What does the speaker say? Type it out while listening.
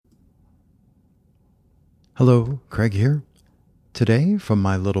Hello, Craig here. Today, from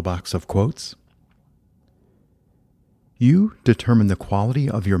my little box of quotes, you determine the quality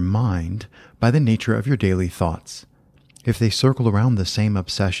of your mind by the nature of your daily thoughts. If they circle around the same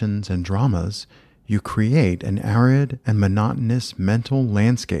obsessions and dramas, you create an arid and monotonous mental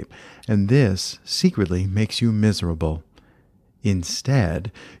landscape, and this secretly makes you miserable. Instead,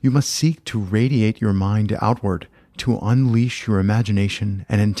 you must seek to radiate your mind outward, to unleash your imagination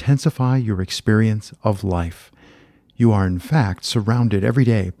and intensify your experience of life. You are in fact surrounded every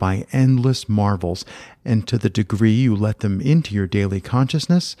day by endless marvels, and to the degree you let them into your daily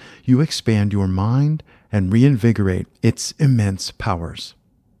consciousness, you expand your mind and reinvigorate its immense powers.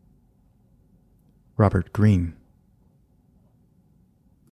 Robert Greene.